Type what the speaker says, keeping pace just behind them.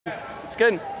It's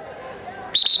good.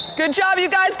 Good job, you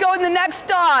guys. Go in the next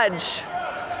dodge.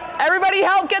 Everybody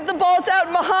help get the balls out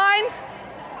and behind.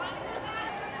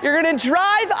 You're gonna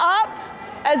drive up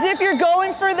as if you're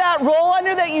going for that roll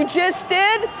under that you just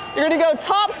did. You're gonna go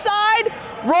top side,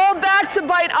 roll back to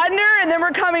bite under, and then we're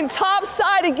coming top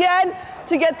side again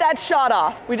to get that shot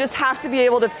off. We just have to be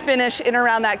able to finish in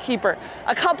around that keeper.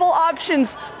 A couple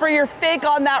options for your fake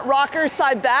on that rocker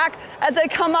side back. As I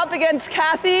come up against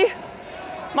Kathy,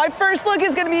 my first look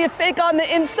is gonna be a fake on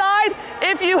the inside.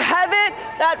 If you have it,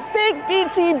 that fake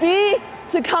BTB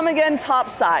to come again top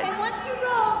side. And once you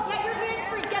roll, get your hands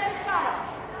free, get the shot off.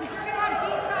 Because you're gonna have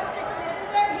deep pressure from the end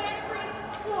of their hands free,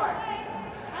 score.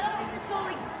 I don't think this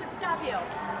goalie should stop you.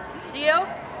 Do you?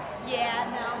 Yeah,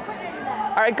 no. Put it in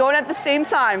that. All right, going at the same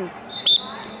time.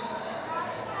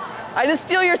 I just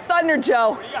steal your thunder,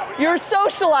 Joe. You're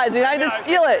socializing, I just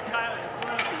steal it.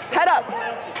 Head up.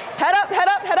 Head up, head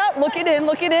up, head up. Look it in,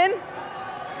 look it in.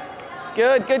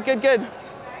 Good, good, good, good.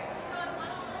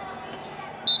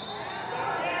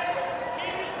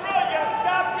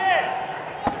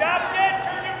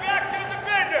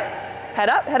 Head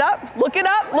up, head up. Look it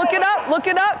up, look it up, look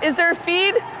it up. Is there a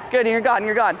feed? Good, and you're gone,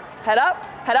 you're gone. Head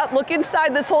up, look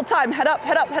inside this whole time. Head up,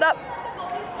 head up, head up.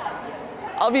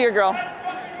 I'll be your girl.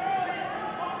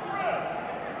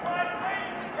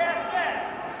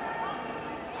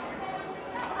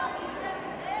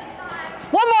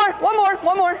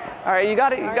 One more. All right, you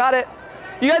got it, you got it.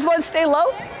 You guys want to stay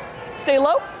low? Stay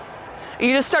low.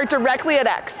 You just start directly at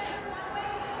X.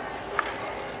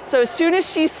 So as soon as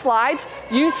she slides,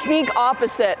 you sneak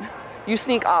opposite. You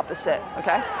sneak opposite,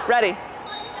 okay? Ready?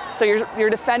 So you're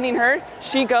defending her.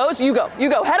 She goes, you go.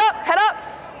 Head up, head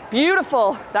up.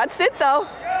 Beautiful. That's it though.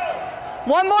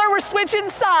 One more, we're switching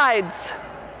sides.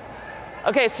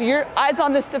 Okay, so your eyes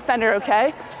on this defender,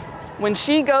 okay? When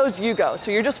she goes, you go. So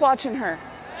you're just watching her.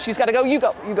 She's got to go, you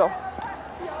go.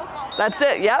 That's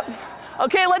it, yep.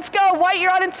 Okay, let's go. White,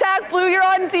 you're on attack. Blue, you're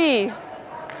on D.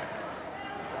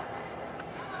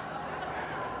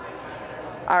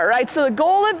 All right, so the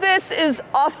goal of this is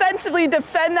offensively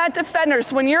defend that defender.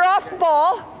 So when you're off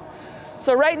ball,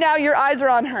 so right now your eyes are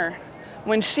on her.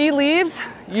 When she leaves,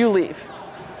 you leave,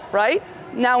 right?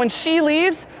 Now when she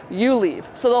leaves, you leave.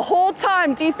 So the whole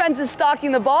time defense is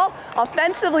stalking the ball,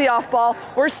 offensively off ball,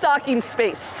 we're stalking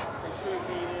space.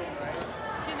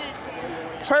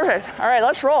 Perfect. All right,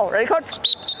 let's roll. Ready,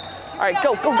 coach? All right,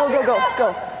 go.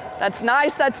 That's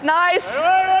nice, that's nice.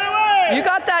 You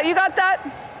got that, you got that.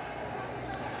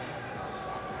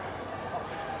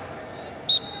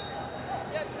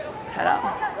 Head up.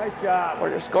 Nice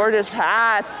job. Gorgeous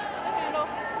pass.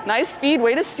 Nice feed,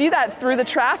 way to see that through the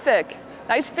traffic.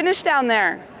 Nice finish down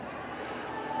there.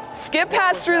 Skip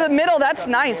pass through the middle, that's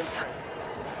nice.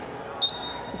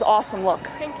 It was awesome, look.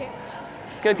 Thank you.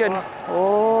 Good.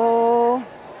 Oh.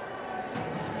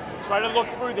 Try to look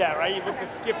through that, right? You look to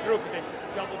skip through, but then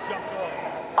double jump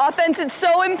over. Offense, it's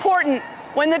so important.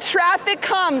 When the traffic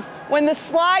comes, when the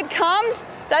slide comes,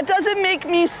 that doesn't make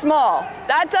me small.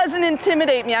 That doesn't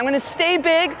intimidate me. I'm gonna stay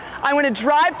big. I'm gonna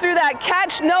drive through that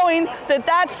catch knowing that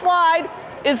that slide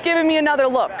is giving me another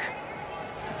look.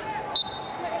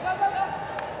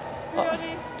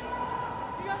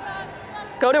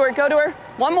 Go to her.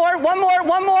 One more.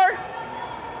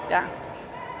 Yeah.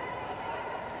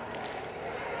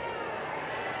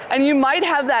 And you might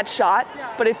have that shot,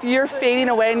 but if you're fading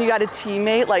away and you got a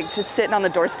teammate like just sitting on the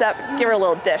doorstep, give her a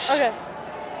little dish. Okay.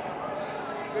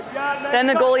 Good job, man. Then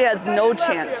the goalie has no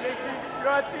chance. You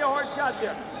don't have to be a hard shot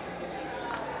there.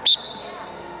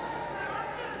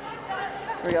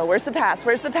 Here we go. Where's the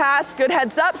pass? Good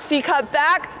heads up. C cut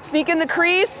back. Sneak in the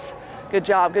crease. Good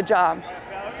job.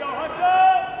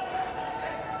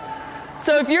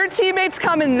 So if your teammates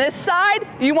come in this side,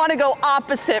 you want to go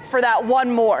opposite for that one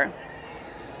more.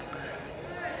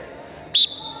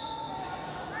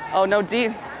 Oh, no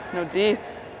D.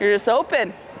 You're just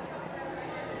open.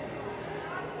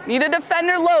 Need a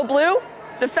defender low, Blue.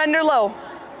 Defender low.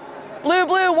 Blue,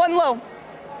 one low.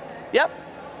 Yep.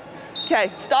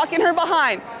 Okay, stalking her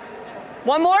behind.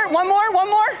 One more.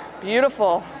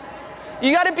 Beautiful.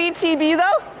 You got a BTB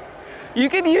though? You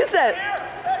can use it.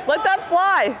 Let that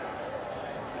fly.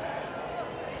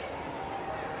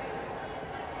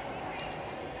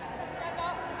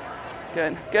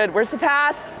 Good. Where's the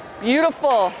pass?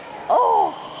 Beautiful.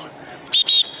 Oh.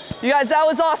 You guys, that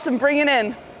was awesome. Bring it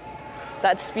in.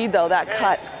 That speed though, that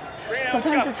cut.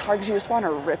 Sometimes it's hard because you just want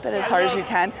to rip it as hard as you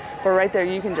can, but right there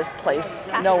you can just place.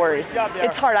 No worries.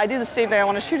 It's hard. I do the same thing. I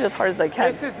want to shoot as hard as I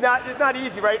can. It's not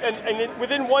easy, right? And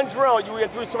within one drill, you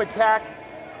have to do some attack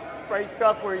right,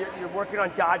 stuff where you're working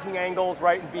on dodging angles,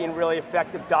 right, and being really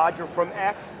effective dodger from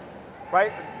X,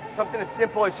 right? Something as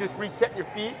simple as just resetting your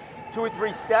feet, 2 or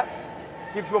 3 steps,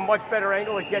 gives you a much better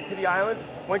angle to get to the island.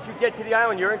 Once you get to the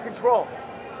island, you're in control,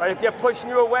 right? If they're pushing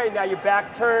you away, now your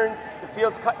back's turned, the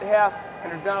field's cut in half,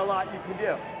 and there's not a lot you can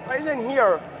do. Right, and then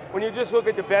here, when you just look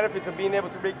at the benefits of being able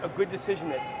to make a good decision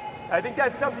making, I think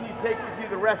that's something you take with you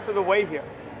the rest of the way here.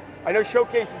 I know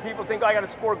showcases, people think, oh, I got to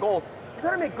score goals. You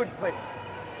got to make good plays.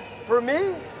 For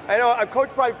me, I know a coach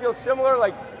probably feels similar,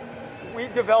 like we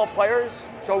develop players,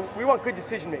 so we want good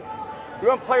decision makers. We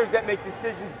want players that make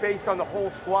decisions based on the whole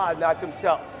squad, not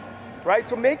themselves, right?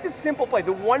 So make the simple play.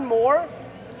 The one more,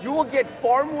 you will get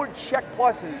far more check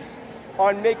pluses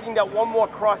on making that one more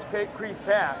cross crease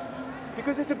pass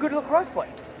because it's a good lacrosse play.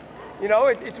 You know,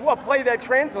 it's a play that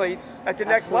translates at the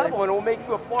next level, and it will make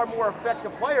you a far more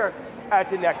effective player at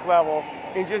the next level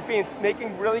in just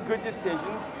making really good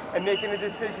decisions and making a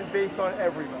decision based on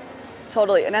everybody.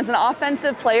 Totally, and as an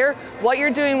offensive player, what you're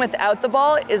doing without the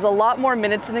ball is a lot more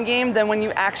minutes in the game than when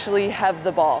you actually have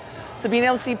the ball. So being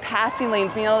able to see passing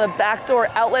lanes, being able to backdoor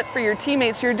outlet for your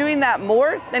teammates, you're doing that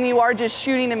more than you are just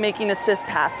shooting and making assist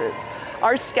passes.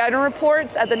 Our scouting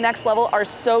reports at the next level are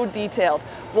so detailed.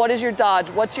 What is your dodge?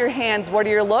 What's your hands? What are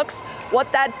your looks? What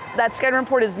that scouting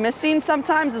report is missing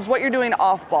sometimes is what you're doing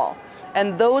off ball.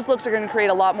 And those looks are going to create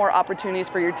a lot more opportunities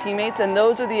for your teammates, and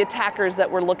those are the attackers that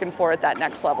we're looking for at that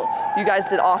next level. You guys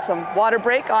did awesome. Water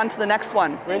break, on to the next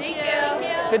one. Thank you. Good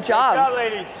job. Good job,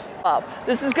 ladies.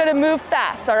 This is going to move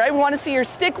fast, all right? We want to see your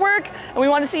stick work, and we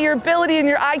want to see your ability and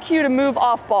your IQ to move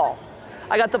off ball.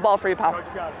 I got the ball for you, pal.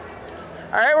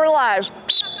 All right, we're live.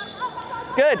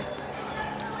 Good.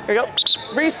 Here you go.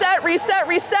 Reset, reset,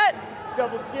 reset.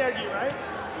 Double scared you, right?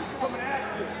 Coming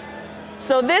at you.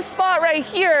 So this spot right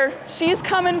here, she's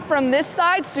coming from this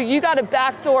side, so you got a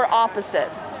backdoor opposite.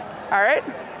 All right?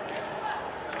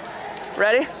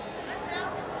 Ready?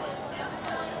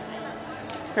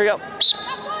 Here we go.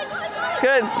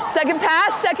 Good. Second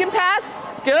pass, second pass.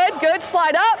 Good, good.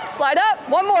 Slide up, slide up.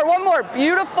 One more, one more.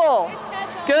 Beautiful.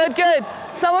 Good, good.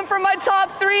 Someone from my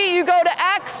top 3, you go to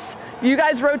X. You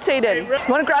guys rotate in. You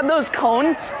want to grab those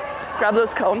cones? Grab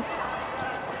those cones.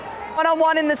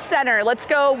 One-on-one in the center. Let's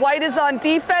go. White is on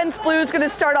defense. Blue is going to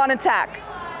start on attack.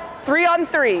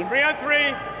 3-on-3.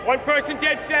 3-on-3. One person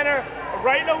dead center. A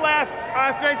right and a left.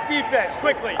 Offense, defense.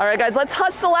 Quickly. All right, guys. Let's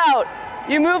hustle out.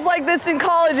 You move like this in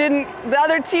college, and the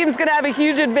other team's going to have a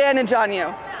huge advantage on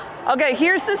you. Okay,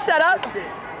 here's the setup.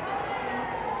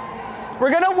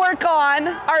 We're going to work on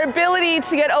our ability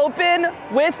to get open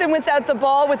with and without the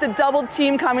ball with a double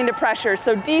team coming to pressure.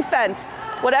 So defense.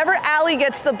 Whatever alley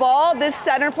gets the ball, this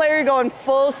center player, you're going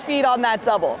full speed on that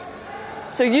double.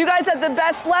 So you guys at the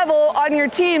best level on your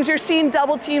teams, you're seeing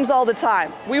double teams all the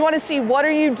time. We want to see what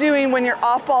are you doing when you're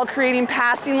off ball creating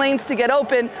passing lanes to get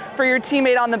open for your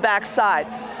teammate on the back side.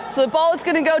 So the ball is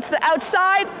going to go to the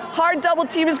outside, hard double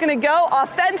team is going to go.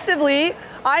 Offensively,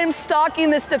 I am stalking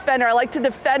this defender. I like to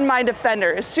defend my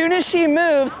defender. As soon as she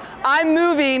moves, I'm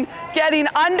moving, getting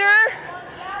under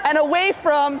and away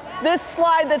from this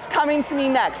slide that's coming to me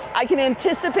next. I can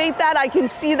anticipate that, I can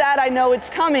see that, I know it's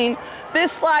coming.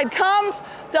 This slide comes,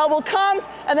 double comes,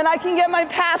 and then I can get my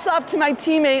pass off to my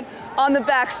teammate on the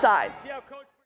back side. See how coach